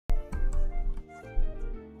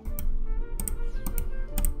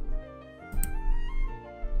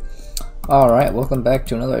Alright, welcome back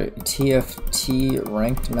to another TFT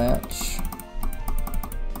ranked match.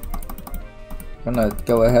 I'm gonna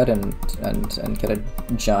go ahead and get a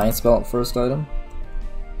Giant's Belt first item.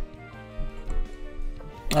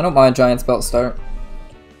 I don't mind Giant's Belt start.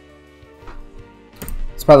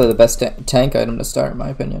 It's probably the best tank item to start in my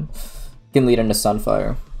opinion. You can lead into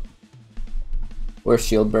Sunfire. Or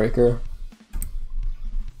Shield Breaker.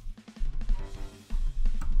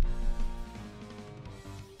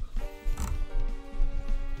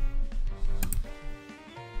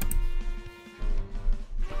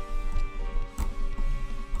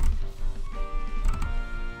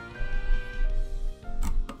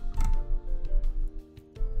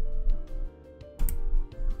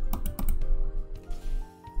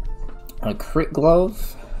 A Crit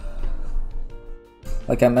Glove,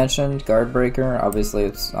 like I mentioned, Guard Breaker. Obviously,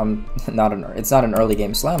 it's not an early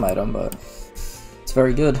game slam item, but it's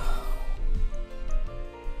very good.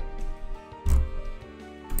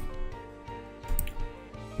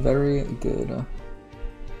 Very good.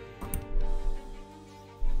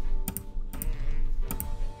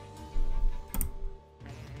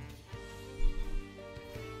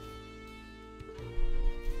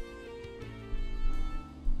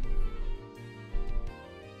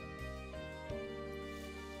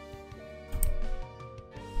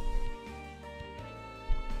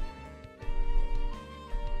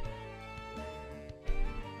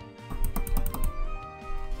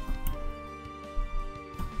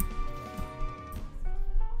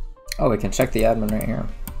 Oh, we can check the admin right here.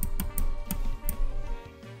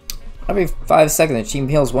 Every 5 seconds, the team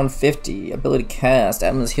heals 150. Ability cast,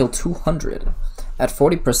 admins heal 200. At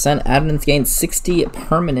 40%, admins gain 60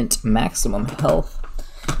 permanent maximum health.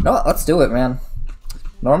 You know what? Let's do it, man.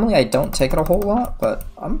 Normally, I don't take it a whole lot, but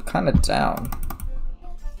I'm kind of down.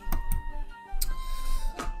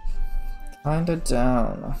 Kinda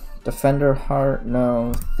down. Defender Heart,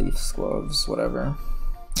 no. Thief's Gloves, whatever.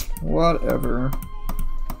 Whatever.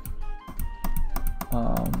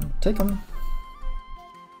 Take them.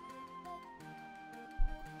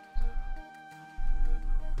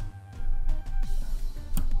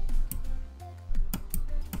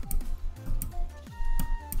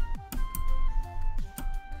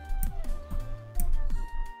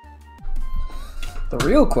 The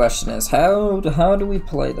real question is how do we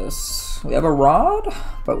play this? We have a rod,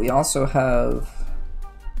 but we also have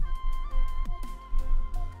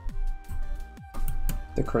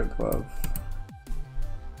the Crit Glove.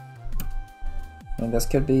 I mean, this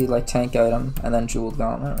could be like tank item and then Jeweled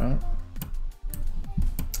Gauntlet, right?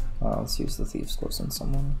 Let's use the Thief's Gloves on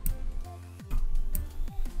someone.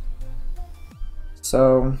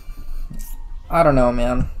 So, I don't know,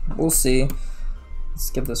 man. We'll see.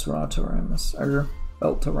 Let's give this rod to Ramus, or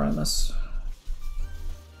belt to Ramus.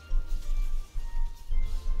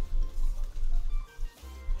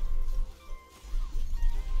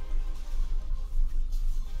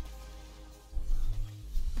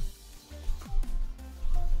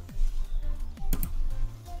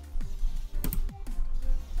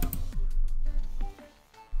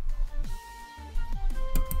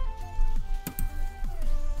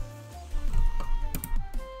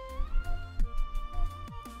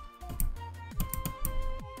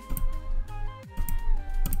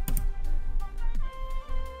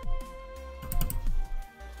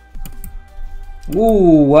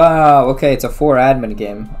 Ooh, wow. Okay, it's a 4 admin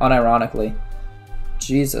game, unironically.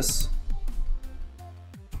 Jesus.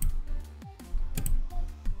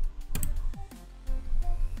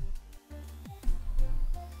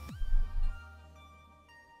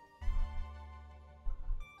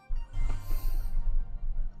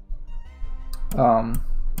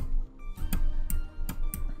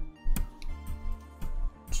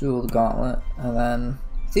 Jeweled Gauntlet, and then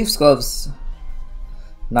Thief's Gloves.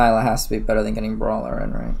 Nyla has to be better than getting Brawler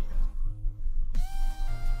in, right?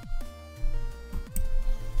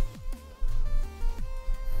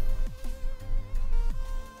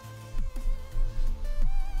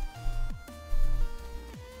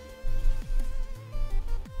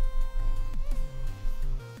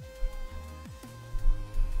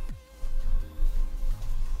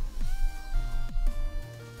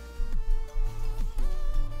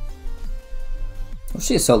 Oh,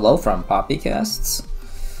 she's so low from Poppy casts.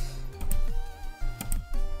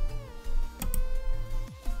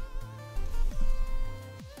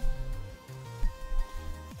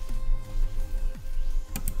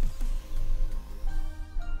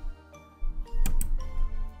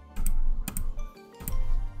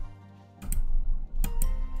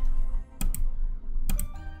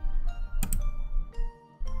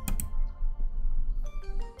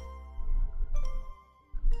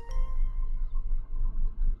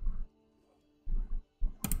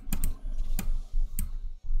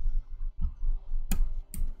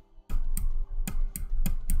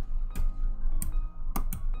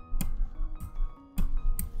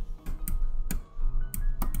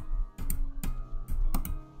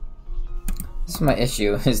 This is my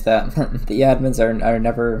issue, is that the admins are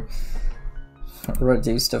never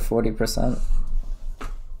reduced to 40%.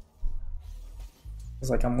 It's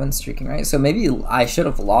like I'm win streaking, right? So maybe I should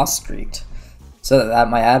have lost streaked, so that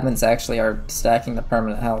my admins actually are stacking the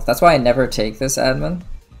permanent health. That's why I never take this admin.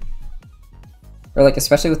 Or like,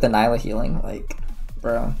 especially with the Nyla healing, like,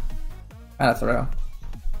 bro, kinda throw.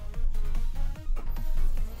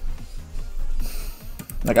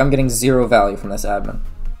 Like, I'm getting 0 value from this admin.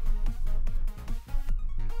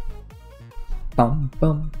 Bum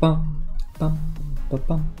bum bum bum bum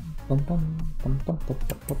bum bum bum bum bum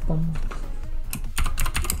bum bum.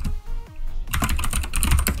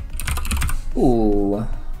 Ooh.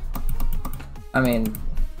 I mean,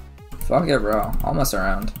 fuck it, bro. I'll mess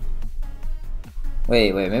around.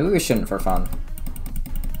 Wait, maybe we shouldn't for fun.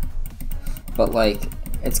 But like,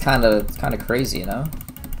 it's kind of crazy, you know?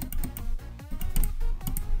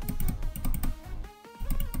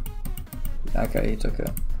 Okay, he took it.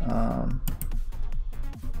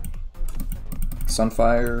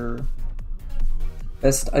 Sunfire,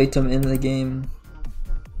 best item in the game.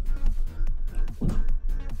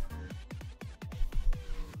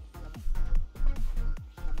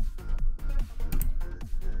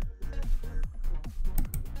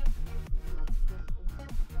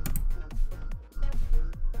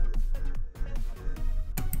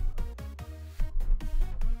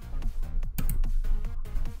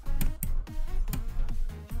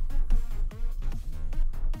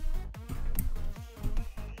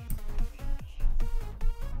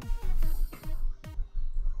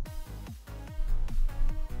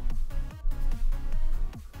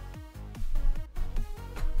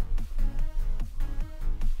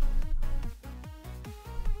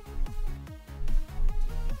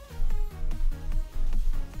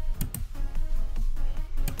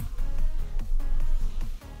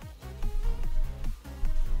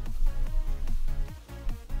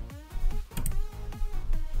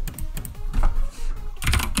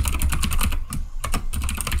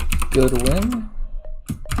 Good win.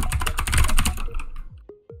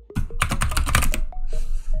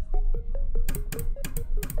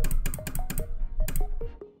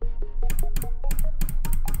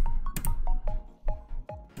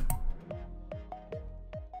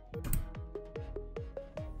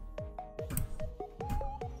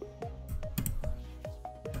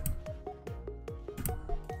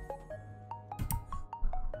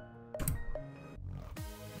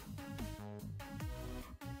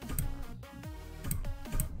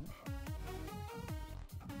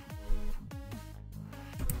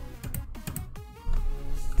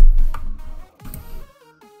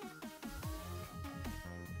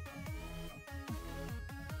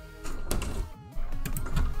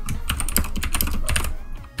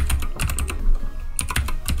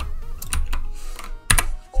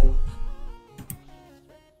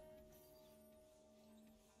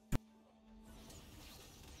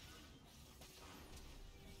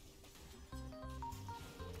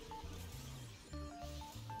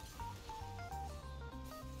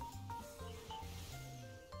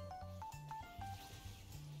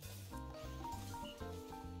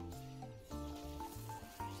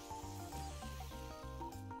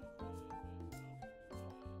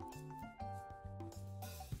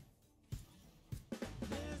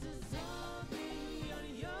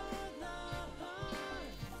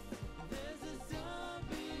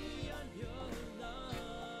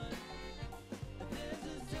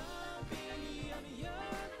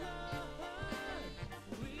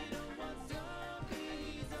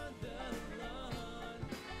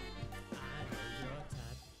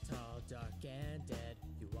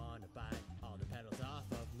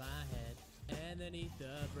 Underneath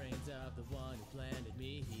the brains of the one who planted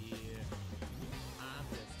me here. I'm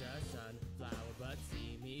just a sunflower, but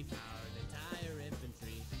see me power an entire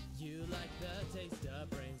infantry. You like the taste of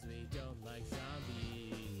brains, we don't like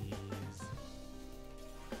zombies.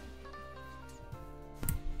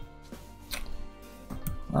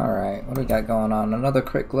 Alright, what do we got going on? Another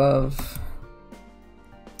crit glove.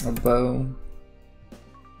 A bow.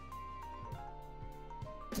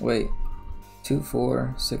 Wait. 2,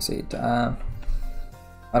 4, 6, 8.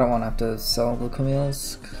 I don't want to have to sell the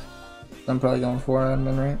Camille's. I'm probably going 4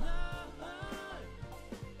 admin, right?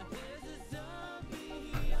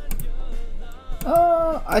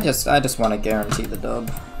 I just want to guarantee the dub.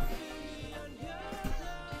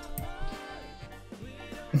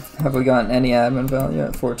 Have we gotten any admin value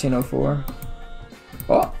at 1404?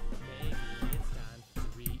 Oh.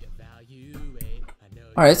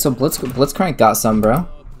 Alright, so Blitzcrank got some, bro.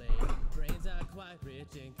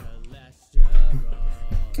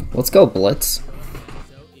 Let's go, Blitz.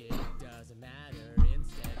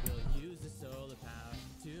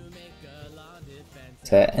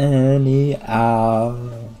 to any hour.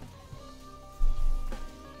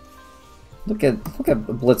 Look at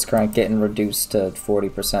Blitzcrank getting reduced to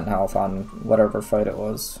 40% health on whatever fight it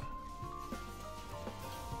was.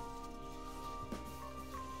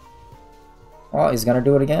 Oh, he's gonna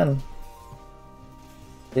do it again.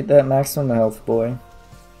 Get that maximum health, boy.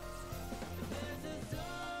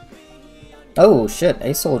 Oh shit,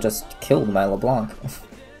 Asol just killed my LeBlanc.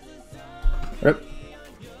 Rip.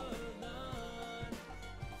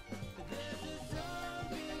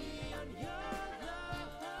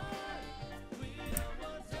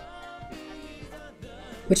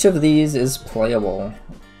 Which of these is playable?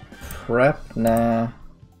 Prep? Nah.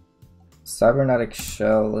 Cybernetic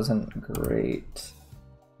Shell isn't great.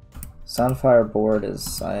 Sunfire Board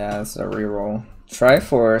is, yeah, it's a reroll.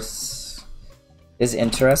 Triforce is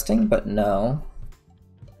interesting, but no.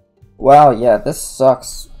 Wow, yeah, this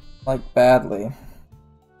sucks, like, badly.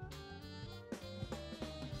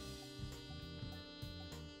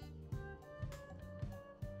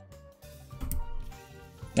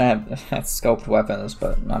 I have scoped weapons,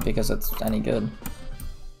 but not because it's any good.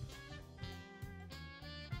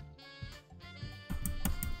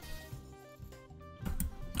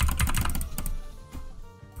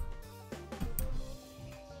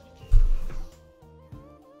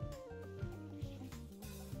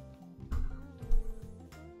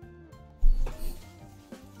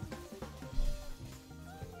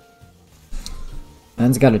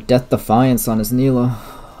 Man's got a Death Defiance on his Neela.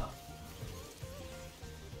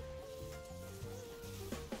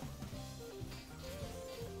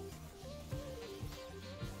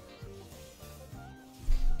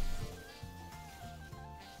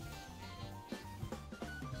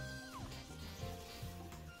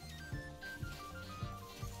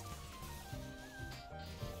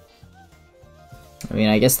 I mean,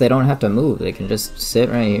 I guess they don't have to move, they can just sit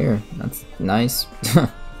right here. That's nice.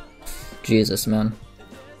 Jesus, man.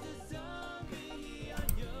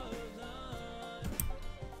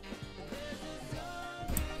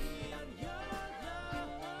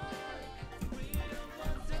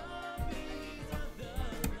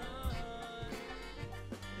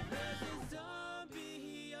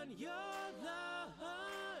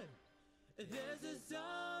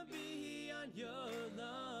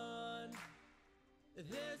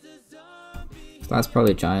 That's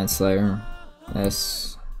probably Giant Slayer.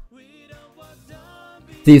 Yes.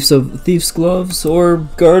 Thief's Gloves or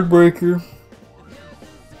Guard Breaker.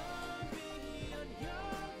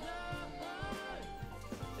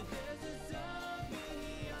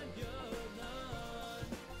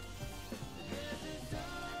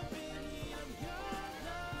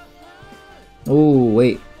 Oh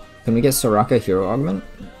wait, can we get Soraka Hero Augment?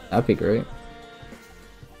 That'd be great.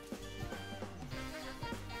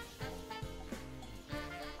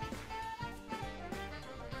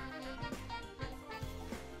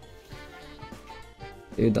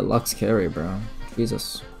 Dude, the Lux carry, bro.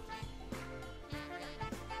 Jesus.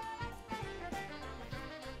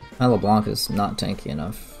 My LeBlanc is not tanky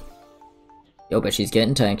enough. Yo, but she's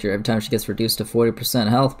getting tankier every time she gets reduced to 40%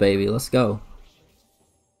 health, baby. Let's go.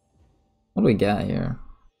 What do we got here?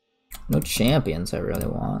 No champions I really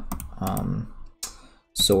want.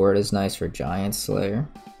 Sword is nice for Giant Slayer.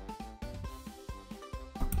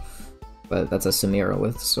 But that's a Samira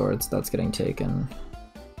with swords that's getting taken.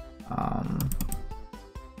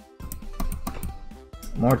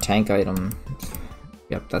 More tank item.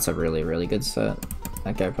 Yep, that's a really, really good set.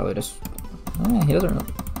 That guy probably just... he doesn't really...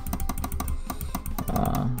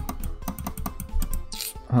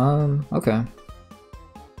 okay.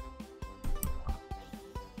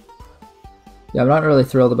 Yeah, I'm not really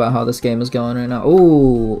thrilled about how this game is going right now.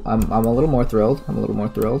 Ooh, I'm a little more thrilled. I'm a little more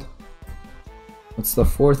thrilled. What's the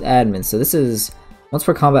fourth admin? So this is... Once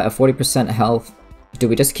per combat at 40% health, do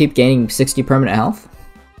we just keep gaining 60 permanent health?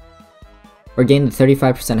 Or gain the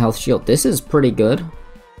 35% health shield. This is pretty good.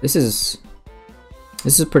 This is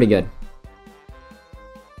pretty good.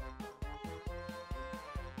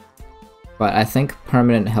 But I think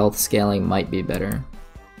permanent health scaling might be better.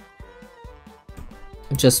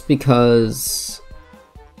 Just because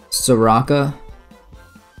Soraka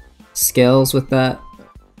scales with that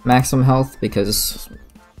maximum health because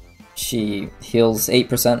she heals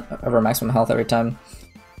 8% of her maximum health every time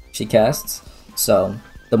she casts. So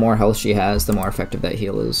the more health she has, the more effective that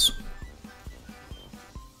heal is.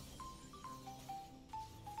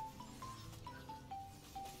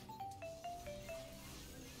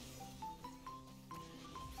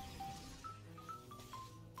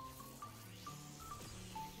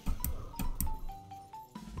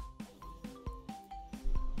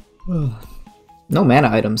 No mana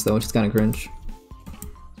items though, which is kind of cringe.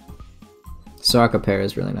 Soraka pair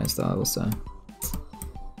is really nice though, I will say.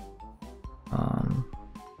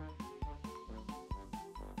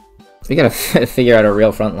 We gotta figure out a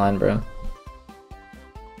real front line, bro.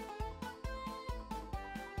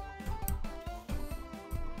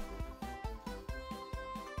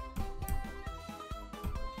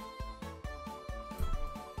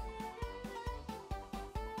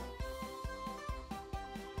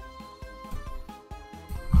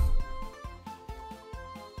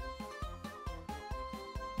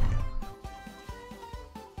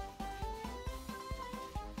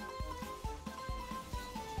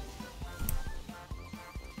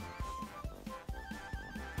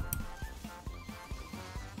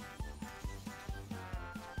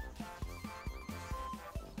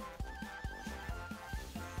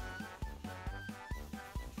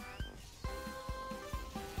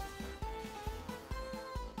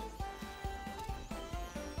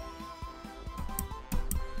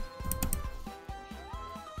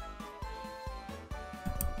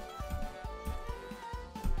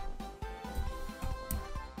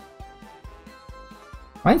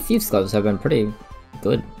 My Thieves Gloves have been pretty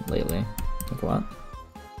good lately. Like what?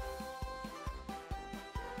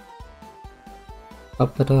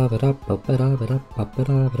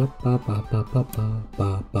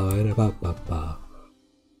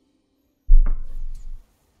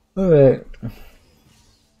 Alright.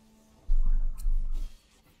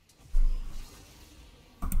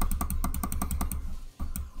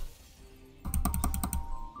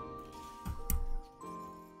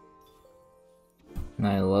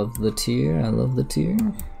 I love the tier, I love the tier.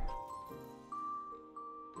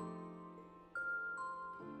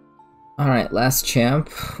 Alright, last champ.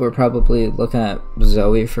 We're probably looking at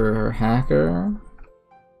Zoe for her hacker.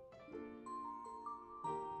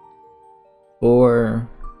 Or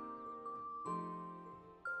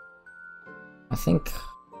I think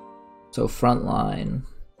so frontline.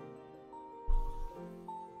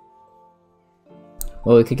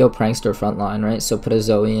 Well, we could go prankster frontline, right? So put a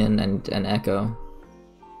Zoe in and an Echo.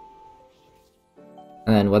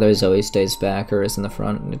 And then whether Zoe stays back or is in the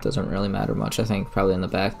front, it doesn't really matter much. I think probably in the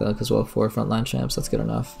back though, because we'll have 4 frontline champs. That's good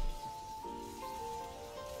enough.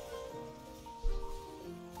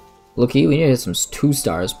 Looky, we need to hit some 2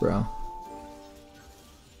 stars, bro.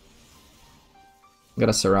 We got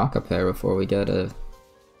a Soraka pair before we get a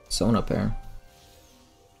Sona pair.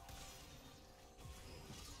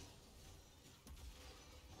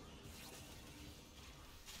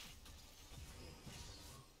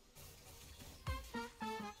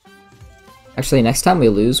 Actually, next time we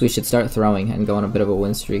lose, we should start throwing and go on a bit of a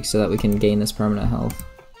win streak so that we can gain this permanent health.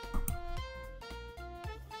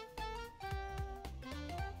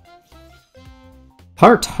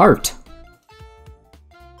 Heart!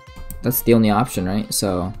 That's the only option, right?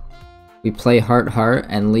 So we play Heart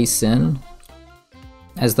and Lee Sin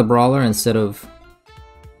as the brawler instead of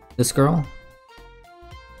this girl.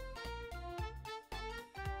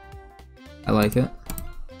 I like it.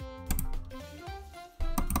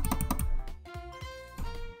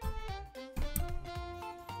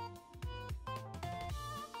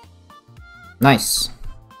 Nice.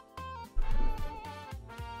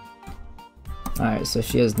 Alright, so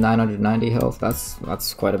she has 990 health.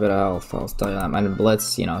 That's quite a bit of health, I'll tell you that. And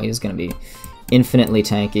Blitz, you know, he's gonna be infinitely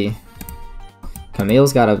tanky.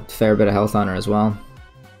 Camille's got a fair bit of health on her as well.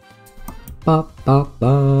 Ba, ba,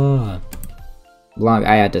 ba. LeBlanc,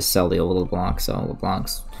 I had to sell the old LeBlanc, so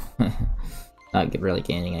LeBlanc's not really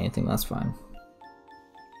gaining anything, that's fine.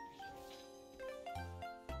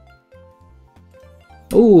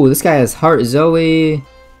 Ooh, this guy has Heart Zoe.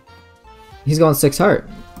 He's going 6 Heart.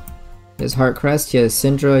 He has Heart Crest, he has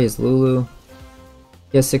Syndra, he has Lulu.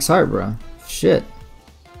 He has 6 Heart, bro. Shit.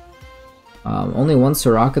 Only 1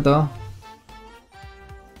 Soraka though.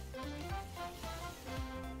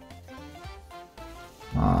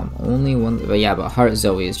 Only 1, but yeah, but Heart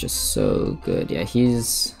Zoe is just so good. Yeah,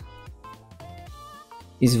 he's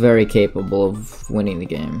very capable of winning the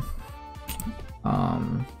game.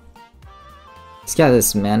 He's got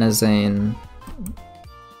this Mana Zane,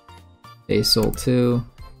 Basil too.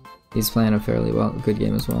 He's playing a fairly good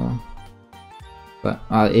game as well. But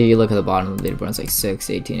if you look at the bottom of the leaderboard, it's like 6,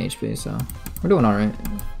 18 HP, so we're doing alright.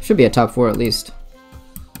 Should be a top 4 at least.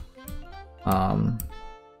 I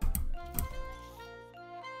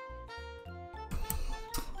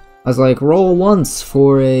was like, roll once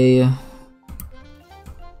for a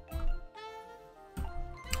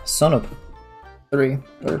Persona 3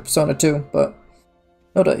 or Persona 2, but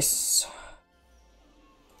no dice.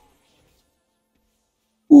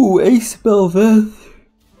 Ooh, Ace Belveth.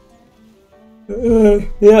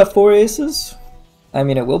 Yeah, 4 aces. I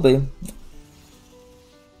mean, it will be.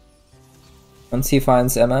 Once he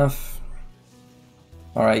finds MF,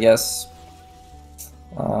 or I guess,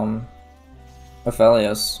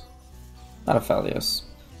 Aphelios. Not Aphelios.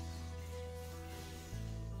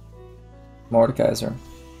 Mordekaiser.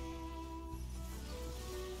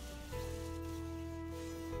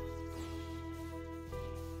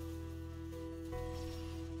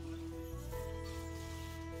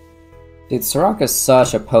 Dude, Soraka's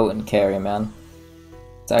such a potent carry, man.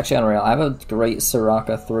 It's actually unreal. I have a great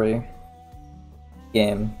Soraka 3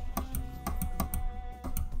 game.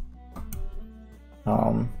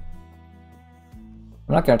 I'm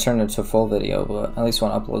not gonna turn it into a full video, but at least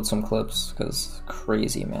want to upload some clips, because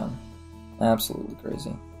crazy, man. Absolutely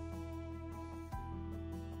crazy.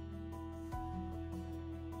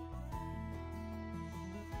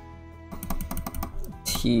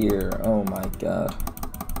 Tier, oh my god.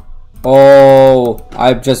 Oh,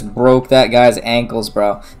 I just broke that guy's ankles,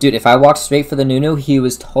 bro. Dude, if I walked straight for the Nunu, he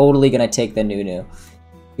was totally gonna take the Nunu.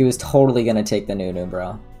 He was totally gonna take the Nunu,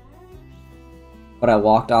 bro. But I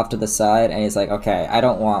walked off to the side, and he's like, okay, I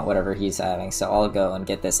don't want whatever he's having, so I'll go and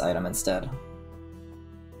get this item instead.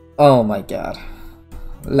 Oh my god.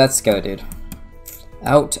 Let's go, dude.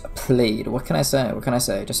 Outplayed. What can I say? What can I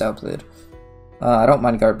say? Just outplayed. I don't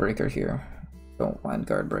mind Guard Breaker here. Don't mind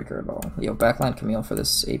Guard Breaker at all. Yo, backline Camille for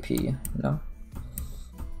this AP. No?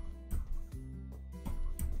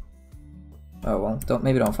 Oh, well,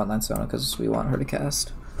 maybe don't frontline Sona, because we want her to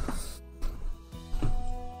cast.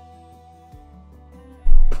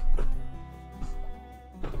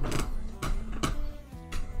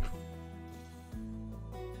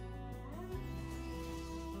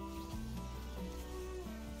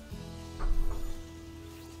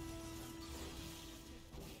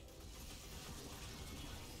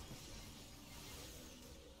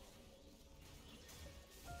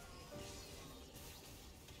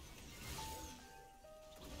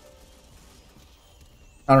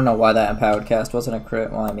 I don't know why that empowered cast wasn't a crit.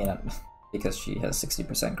 Well, I mean, because she has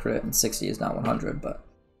 60% crit and 60 is not 100, but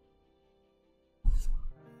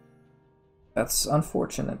that's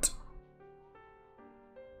unfortunate.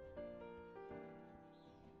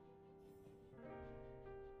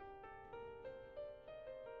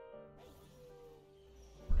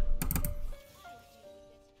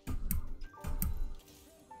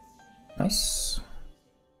 Nice.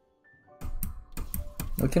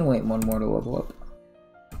 We can wait one more to level up.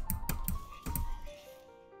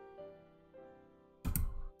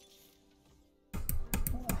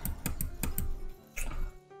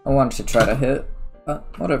 I wanted to try to hit, but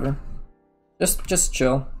whatever. Just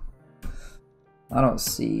chill. I don't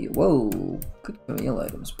see. Whoa, good Camille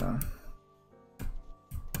items, bro.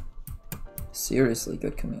 Seriously,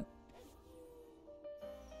 good Camille.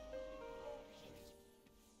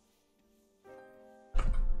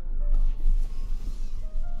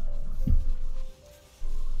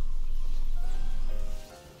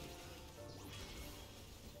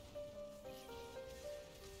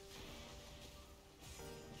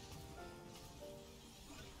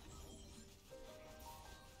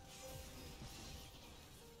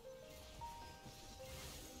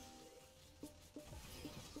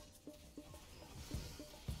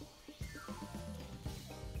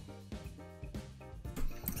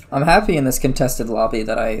 I'm happy in this contested lobby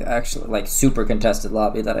that I actually, like, super contested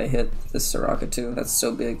lobby that I hit this Soraka too. That's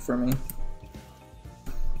so big for me.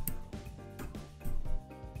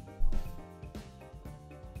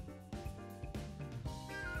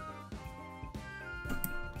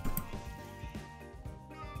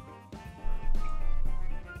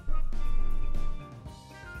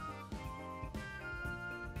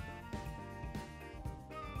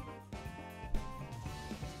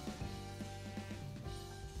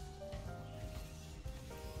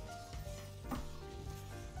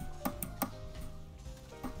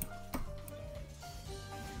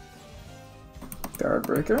 Guard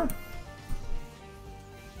Breaker.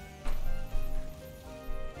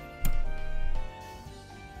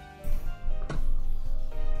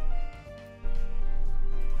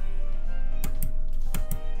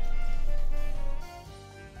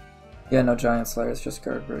 Yeah, no Giant Slayer, it's just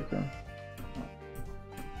Guard Breaker.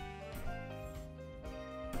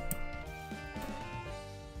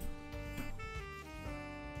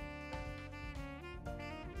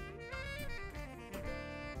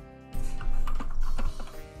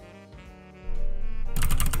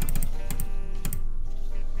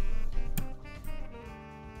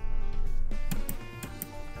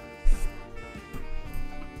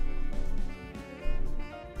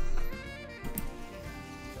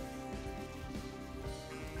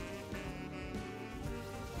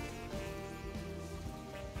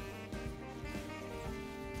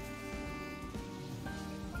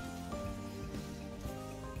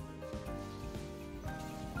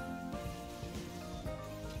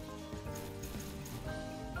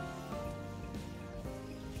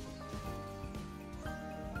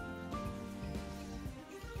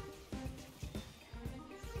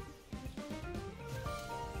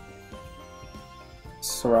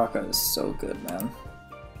 Soraka is so good, man.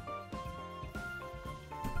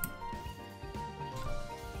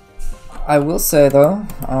 I will say though,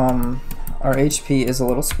 our HP is a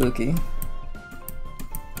little spooky.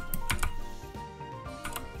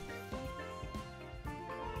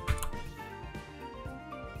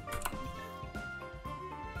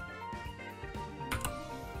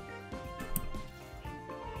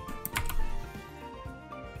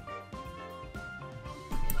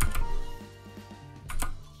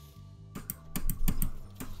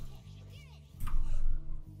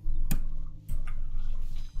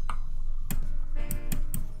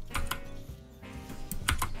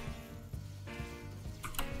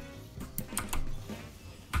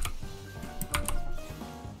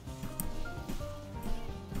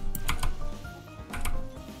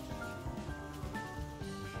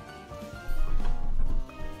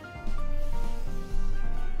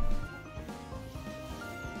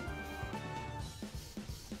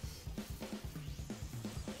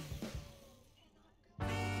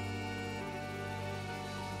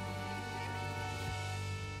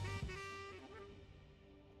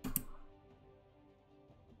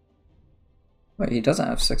 Wait, he doesn't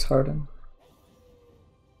have 6 hardened.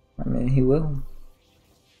 I mean, he will.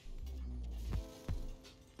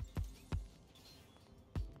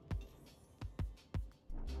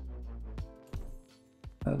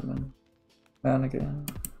 Edmund. Down again.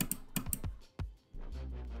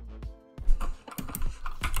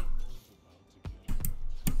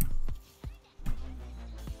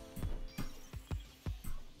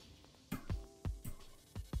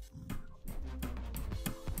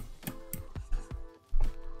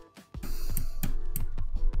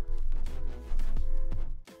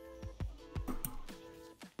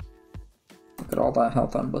 Look at all that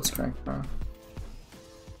health on Blitzcrank, bro.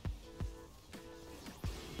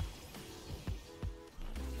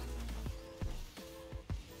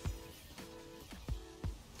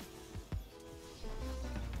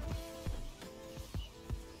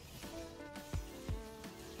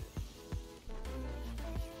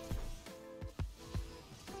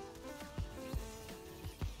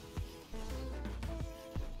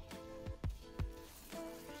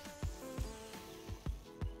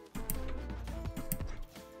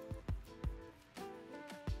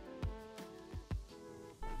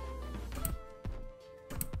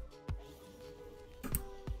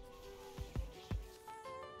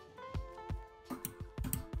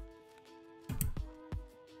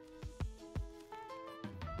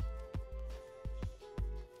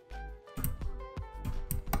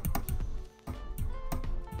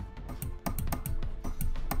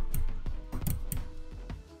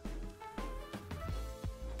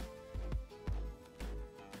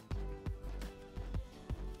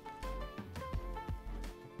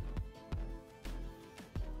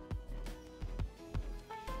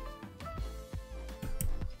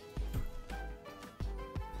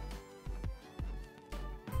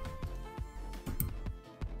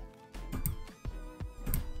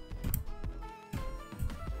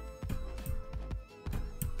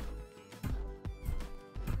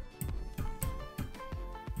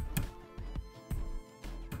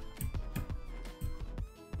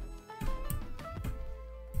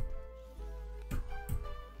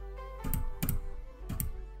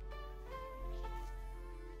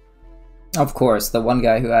 Of course, the one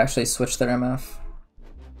guy who actually switched their MF.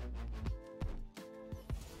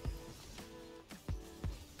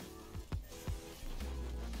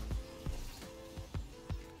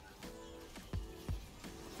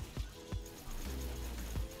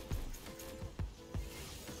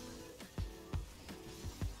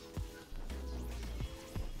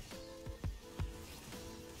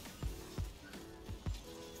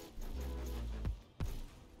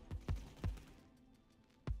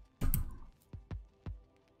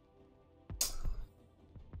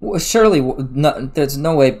 Well, surely, there's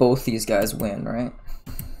no way both these guys win, right?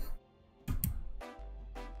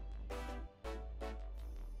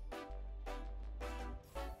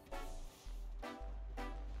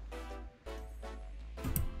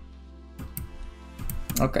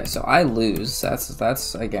 Okay, so I lose.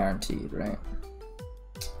 That's a guaranteed, right?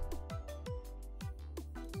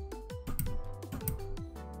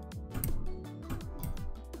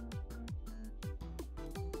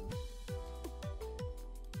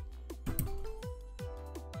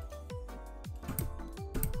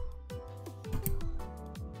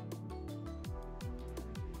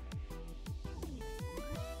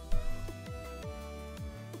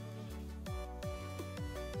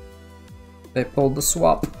 They pulled the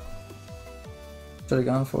swap. Should have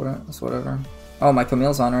gone for it. It's whatever. Oh, my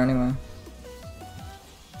Camille's on her anyway.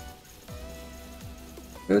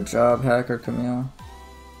 Good job, Hacker Camille.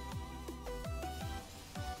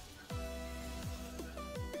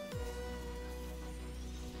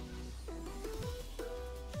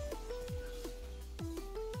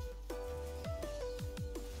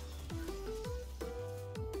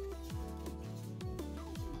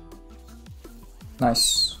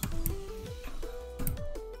 Nice.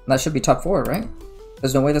 That should be top 4, right?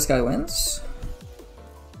 There's no way this guy wins?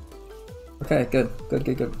 Okay, good. Good,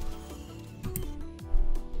 good, good.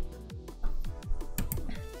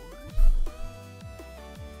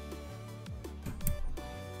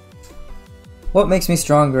 What makes me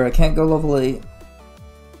stronger? I can't go level 8.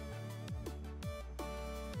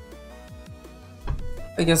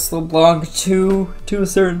 I guess they'll block to a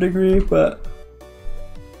certain degree, but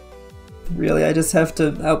really I just have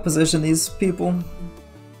to outposition these people.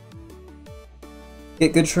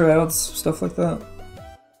 Get good shrouds, stuff like that.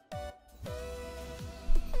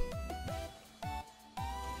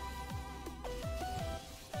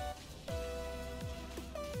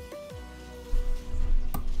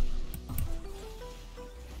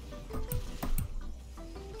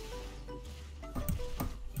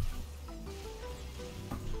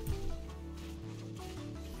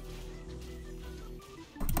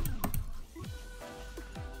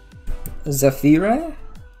 Zephyre?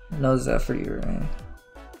 No Zephyre.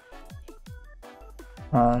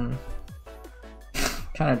 Kind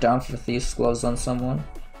of down for Thief's Gloves on someone.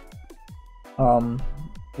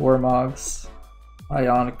 Warmogs,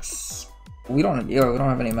 Ionics. We don't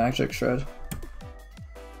have any Magic Shred.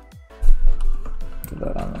 Put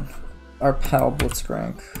that on them. Our pal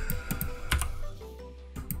Blitzcrank.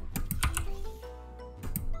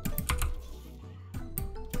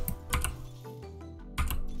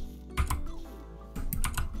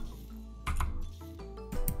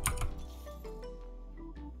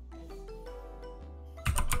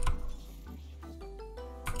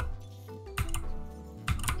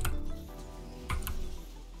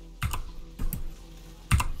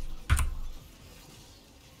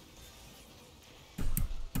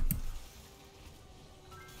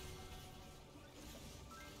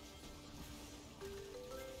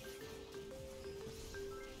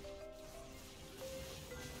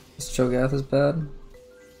 Cho'Gath is bad.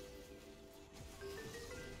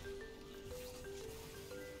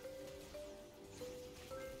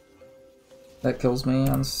 That kills me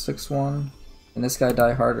on 6-1. And this guy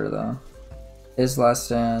die harder though. His last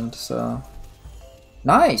stand, so.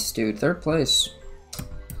 Nice, dude, 3rd place.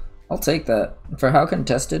 I'll take that. For how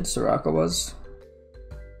contested Soraka was.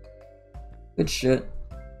 Good shit.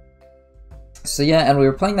 So yeah, and we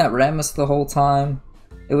were playing that Rammus the whole time.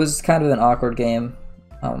 It was kind of an awkward game.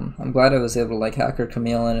 I'm glad I was able to like Hacker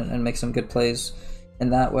Camille and make some good plays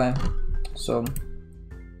in that way. So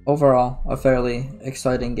overall, a fairly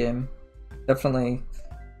exciting game. Definitely.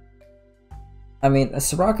 I mean,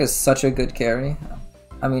 Soraka is such a good carry.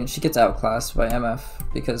 I mean, she gets outclassed by MF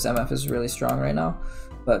because MF is really strong right now,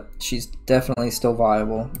 but she's definitely still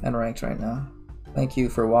viable and ranked right now. Thank you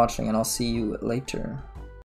for watching, and I'll see you later.